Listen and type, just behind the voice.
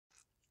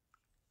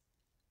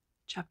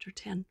Chapter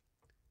 10.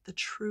 The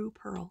True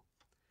Pearl.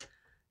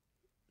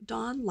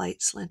 Dawn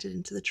light slanted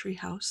into the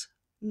treehouse.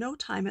 No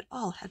time at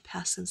all had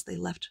passed since they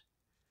left.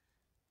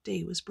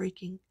 Day was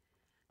breaking.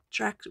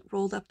 Jack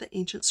rolled up the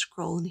ancient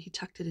scroll and he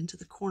tucked it into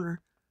the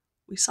corner.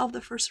 "We solved the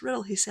first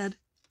riddle," he said.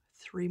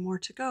 3 more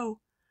to go.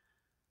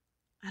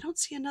 "I don't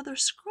see another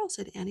scroll,"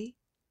 said Annie.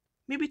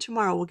 "Maybe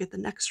tomorrow we'll get the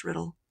next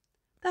riddle."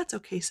 "That's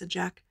okay," said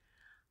Jack.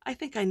 "I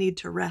think I need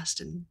to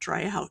rest and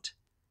dry out."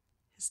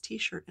 His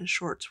t-shirt and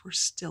shorts were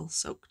still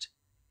soaked.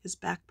 His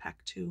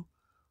backpack, too.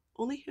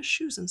 Only his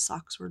shoes and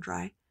socks were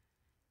dry.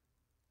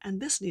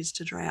 "And this needs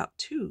to dry out,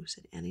 too,"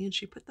 said Annie, and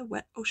she put the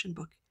wet ocean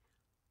book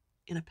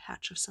in a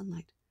patch of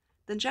sunlight.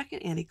 Then Jack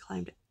and Annie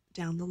climbed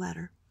down the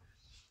ladder.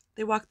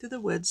 They walked through the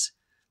woods,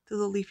 through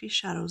the leafy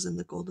shadows and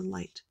the golden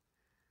light.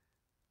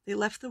 They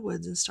left the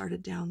woods and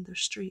started down their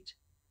street.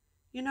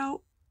 "You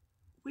know,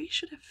 we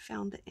should have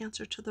found the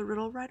answer to the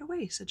riddle right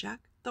away," said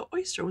Jack. "The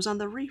oyster was on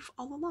the reef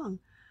all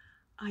along."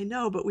 "I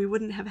know, but we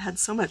wouldn't have had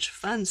so much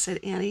fun,"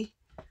 said Annie.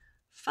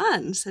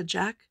 "Fun," said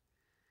Jack.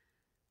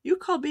 "You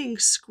call being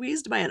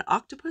squeezed by an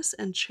octopus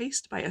and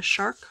chased by a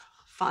shark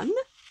fun?"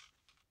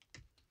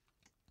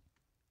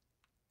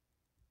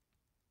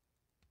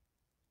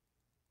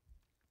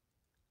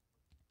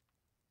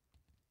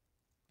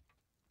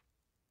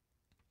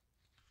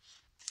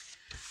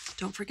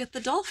 "Don't forget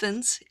the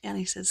dolphins,"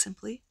 Annie said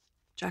simply.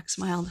 Jack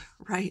smiled.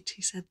 "Right,"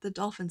 he said. "The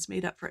dolphins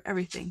made up for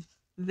everything.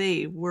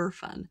 They were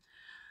fun."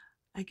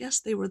 "I guess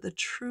they were the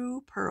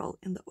true pearl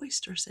in the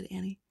oyster," said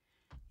Annie.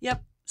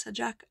 "Yep," said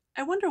Jack.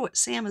 "I wonder what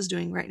Sam is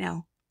doing right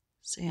now."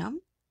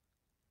 "Sam?"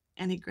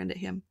 Annie grinned at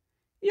him.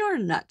 "You're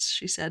nuts,"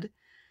 she said.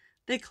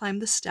 They climbed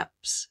the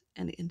steps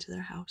and into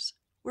their house.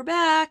 "We're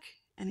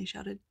back," Annie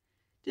shouted.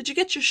 "Did you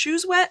get your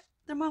shoes wet?"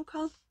 their mom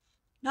called.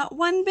 "Not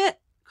one bit,"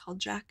 called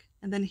Jack,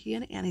 and then he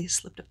and Annie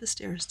slipped up the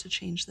stairs to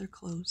change their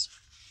clothes.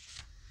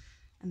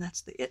 And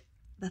that's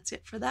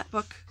it for that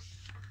book.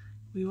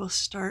 We will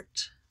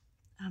start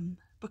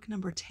book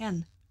number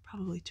 10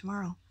 probably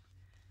tomorrow.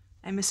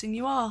 I'm missing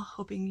you all,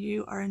 hoping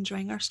you are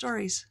enjoying our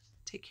stories.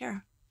 Take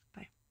care.